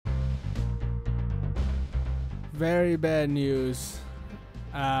very bad news.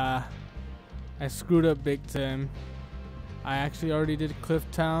 I screwed up big time. I actually already did Cliff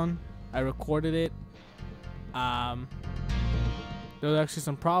Town. I recorded it. There was actually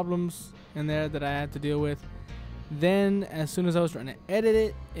some problems in there that I had to deal with. Then, as soon as I was trying to edit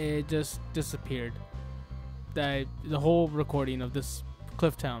it, it just disappeared. The whole recording of this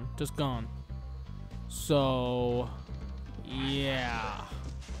Cliff Town just gone. So, yeah,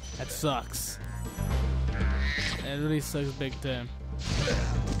 that sucks. It really sucks big time.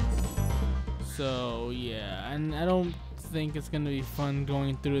 So yeah, and I don't think it's gonna be fun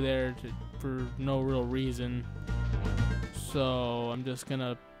going through there for no real reason. So I'm just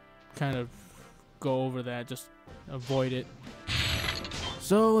gonna kind of go over that, just avoid it.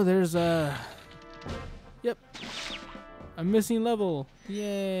 So there's a missing level.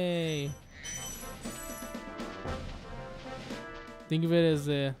 Yay! Think of it as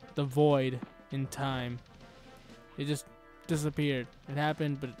the void in time. It just disappeared. It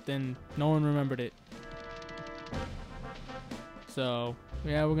happened, but then no one remembered it. So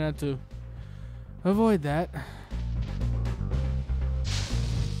yeah, we're gonna have to avoid that.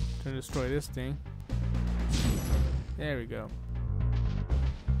 Trying to destroy this thing. There we go.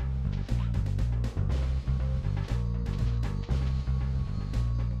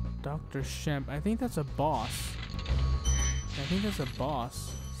 Dr. Shemp. I think that's a boss.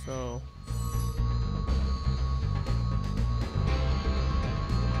 So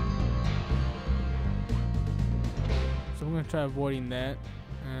I'm gonna try avoiding that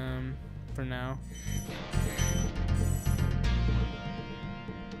for now.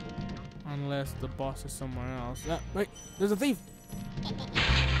 Unless the boss is somewhere else. Ah, wait, there's a thief!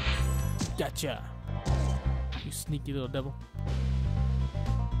 Gotcha! You sneaky little devil.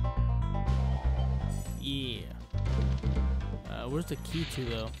 Yeah. Where's the key to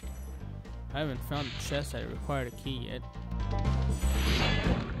though? I haven't found a chest that required a key yet.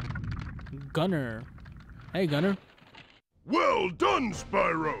 Gunner. Hey, Gunner. Well done,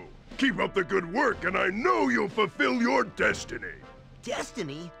 Spyro! Keep up the good work, and I know you'll fulfill your destiny!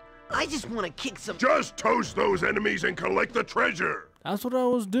 Destiny? I just want to kick some— Just toast those enemies and collect the treasure! That's what I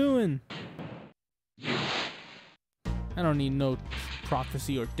was doing. I don't need no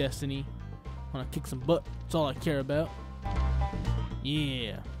prophecy or destiny. I want to kick some butt. That's all I care about.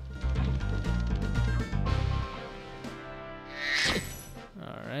 Yeah.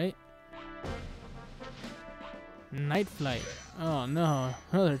 Alright. Night flight. Oh no,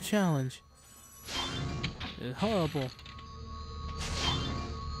 another challenge. It's horrible.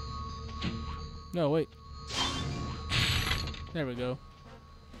 No, wait. There we go.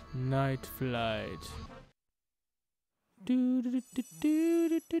 Night flight.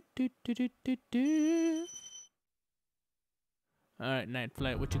 Alright, night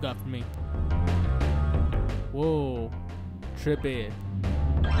flight, what you got for me? Whoa. Trippy.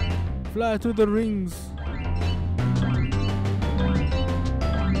 Fly through the rings.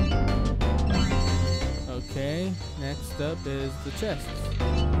 Okay, next up is the chest.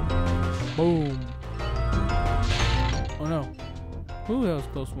 Boom. Oh no. Ooh, that was a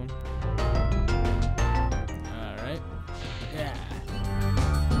close one. Alright. Yeah.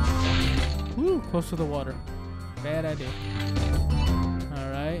 Woo, close to the water. Bad idea.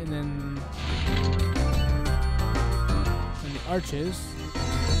 Alright, and then the arches.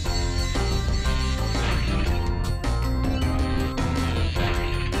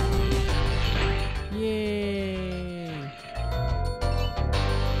 Yay!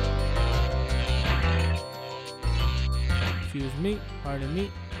 Excuse me, pardon me.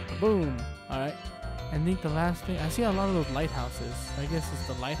 Boom! Alright. I think the last thing, I see a lot of those lighthouses. I guess it's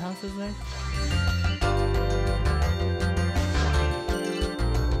the lighthouses there?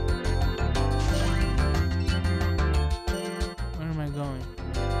 Where am I going?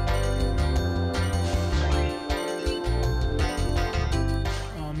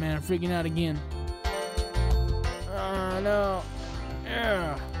 Oh man, I'm freaking out again. Oh no.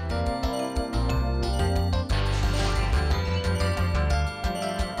 Yeah.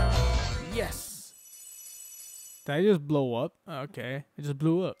 Yes. Did I just blow up? Okay, it just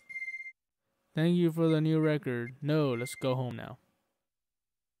blew up. Thank you for the new record. No, let's go home now.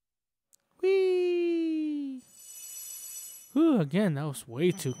 Whee! Whew, again, that was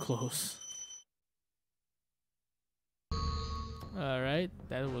way too close. Alright,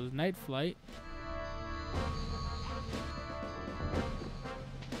 that was night flight.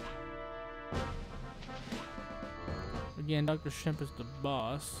 Again, Dr. Shemp is the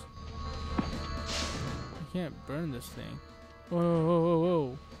boss. I can't burn this thing. Whoa, whoa, whoa,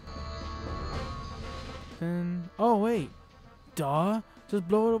 whoa. Then, oh wait. Duh. Just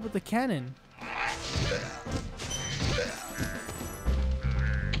blow it up with the cannon.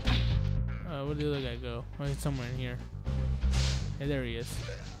 where'd the other guy go? Oh, he's somewhere in here. Hey, there he is.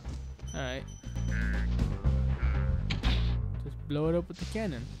 Alright. Just blow it up with the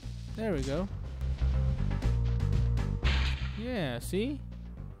cannon. There we go. Yeah, see?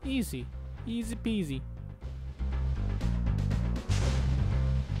 Easy. Easy peasy.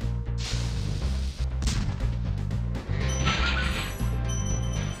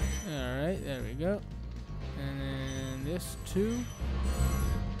 Alright, there we go. And then this too.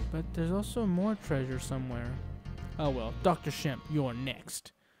 But there's also more treasure somewhere. Oh well, Dr. Shemp, you're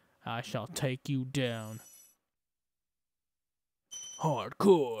next. I shall take you down.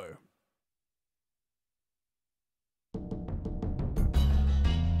 Hardcore.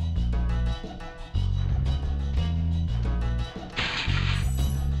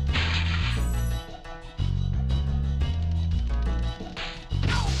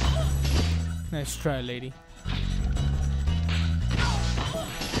 Nice try, lady.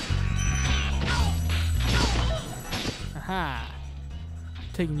 Aha!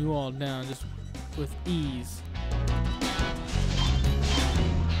 Taking you all down just with ease.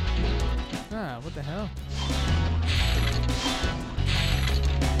 Ah, what the hell?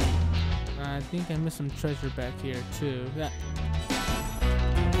 I think I missed some treasure back here too. That.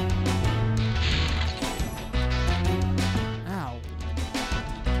 Ow.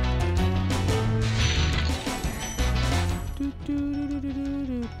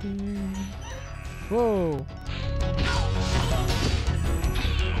 Whoa.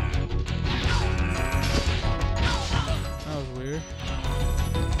 That was weird.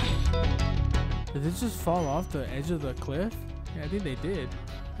 Did it just fall off the edge of the cliff? Yeah, I think they did.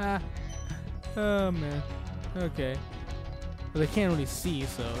 Ha. Oh man. Okay. Well, they can't really see,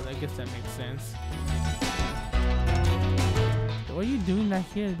 so I guess that makes sense. What are you doing back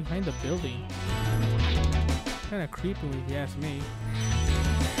here behind the building? Kinda creepy if you ask me.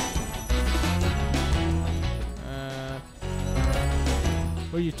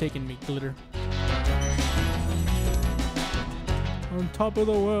 Where are you taking me, Glitter? On top of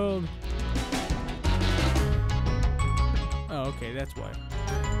the world. Oh, okay, that's why.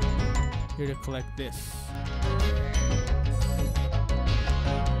 Here to collect this.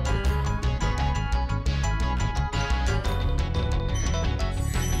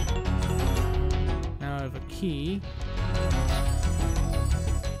 Now I have a key.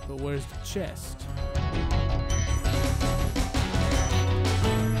 But where's the chest?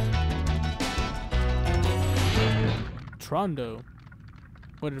 Trondo,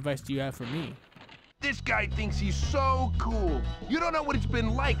 what advice do you have for me? This guy thinks he's so cool. You don't know what it's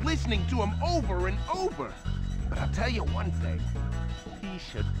been like listening to him over and over. But I'll tell you one thing. He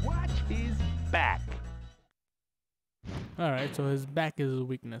should watch his back. Alright, so his back is a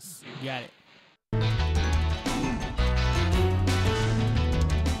weakness. Got it.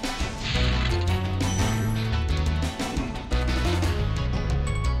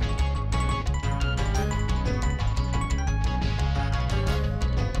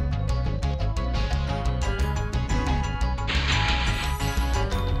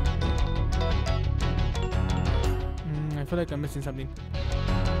 I feel like I'm missing something.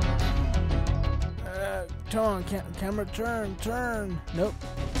 Come on, camera, turn. Nope.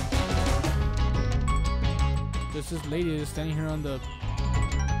 There's this lady just standing here on the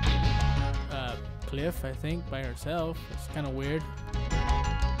cliff, I think, by herself. It's kind of weird.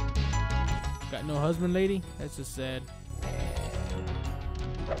 Got no husband, lady? That's just sad.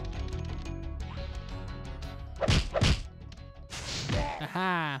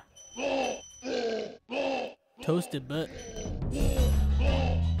 Aha! Toasted butt.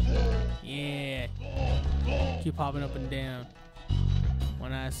 Yeah. Keep hopping up and down.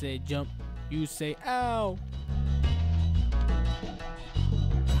 When I say jump, you say ow.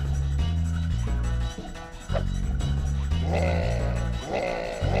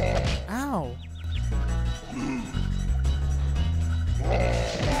 Ow.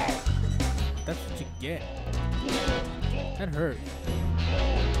 That's what you get. That hurt.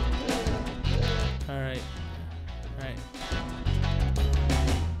 Alright. Alright.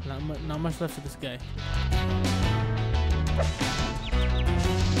 Not much left of this guy.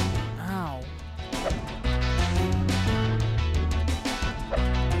 Ow.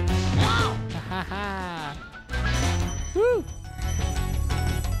 Ha ha. Woo!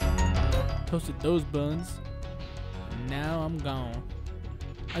 Toasted those buns. And now I'm gone.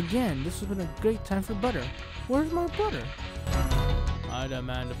 Again, this has been a great time for butter. Where's my butter? I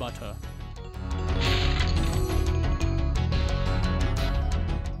demand butter.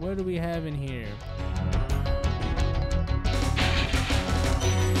 What do we have in here?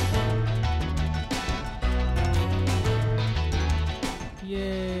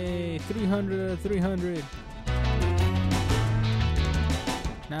 Yay! 300 300 out of 300.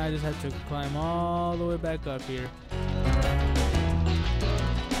 Now I just have to climb all the way back up here.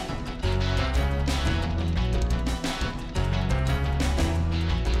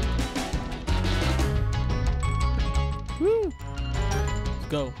 Woo! Let's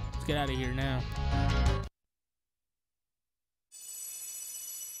go. Let's get out of here now.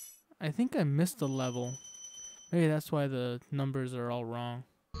 I think I missed a level. Maybe that's why the numbers are all wrong.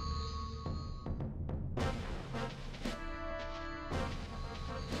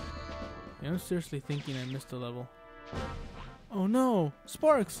 I'm seriously thinking I missed a level. Oh no!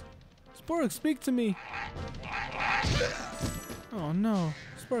 Sparks! Sparks, speak to me! Oh no!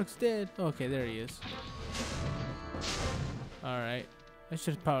 Sparks dead! Okay, there he is. Alright. I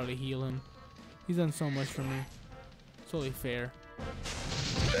should probably heal him. He's done so much for me. It's only fair.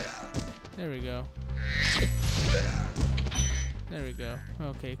 There we go. There we go.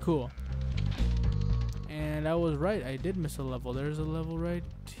 Okay, cool. And I was right. I did miss a level. There's a level right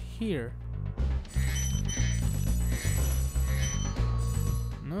here.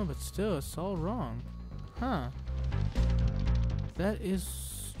 No, but still, it's all wrong. Huh. That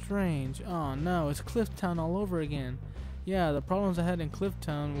is strange. Oh no, it's Clifftown all over again. Yeah, the problems I had in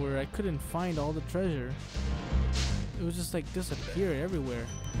Clifftown were I couldn't find all the treasure. It was just like disappear everywhere.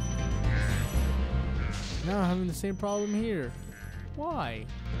 Now I'm having the same problem here. Why?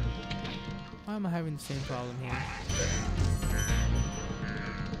 Why am I having the same problem here?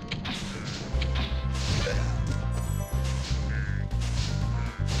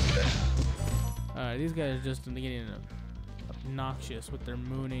 Alright, these guys are just getting obnoxious with their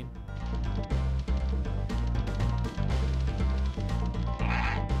mooning.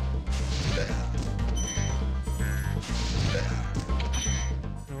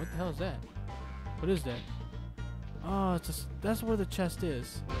 What the hell is that? What is that? Oh, it's just, that's where the chest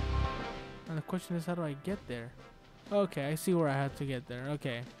is. And the question is, how do I get there? Okay, I see where I have to get there.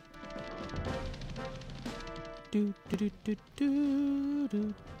 Okay. Do do do do do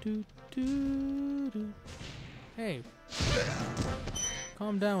do do do do. Hey,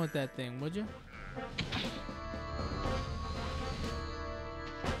 calm down with that thing, would you?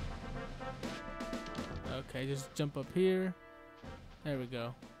 Okay, just jump up here. There we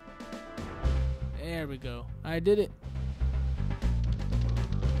go. There we go. I did it.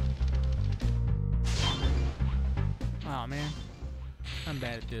 Oh man, I'm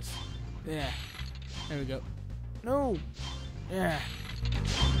bad at this. Yeah. There we go. No. Yeah.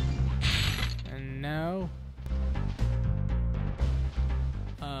 And now.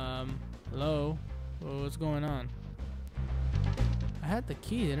 Hello. What's going on? I had the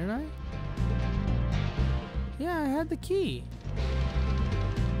key, didn't I? Yeah, I had the key.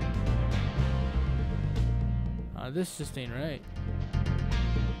 This just ain't right.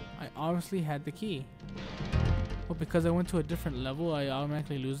 I obviously had the key. Well, because I went to a different level, I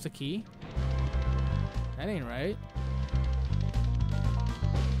automatically lose the key? That ain't right.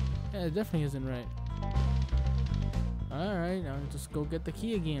 Yeah, it definitely isn't right. Alright, I'll just go get the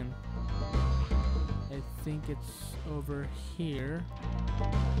key again. I think it's over here.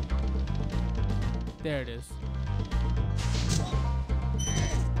 There it is.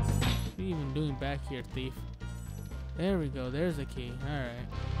 What are you even doing back here, thief? There we go, there's the key. Alright.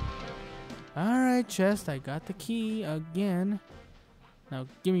 Alright, chest, I got the key again. Now,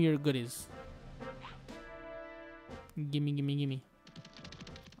 give me your goodies. Gimme, gimme, gimme.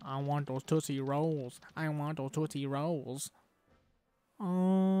 I want those Tootsie Rolls. I want those Tootsie Rolls.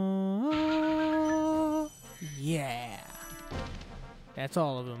 Yeah. That's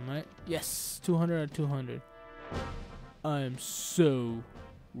all of them, right? Yes, 200 out of 200. I'm so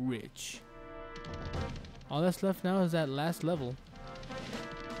rich. All that's left now is that last level.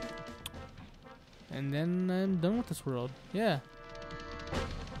 And then I'm done with this world. Yeah.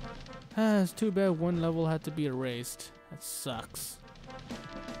 It's too bad one level had to be erased. That sucks.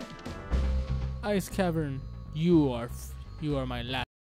 Ice Cavern, you are my last.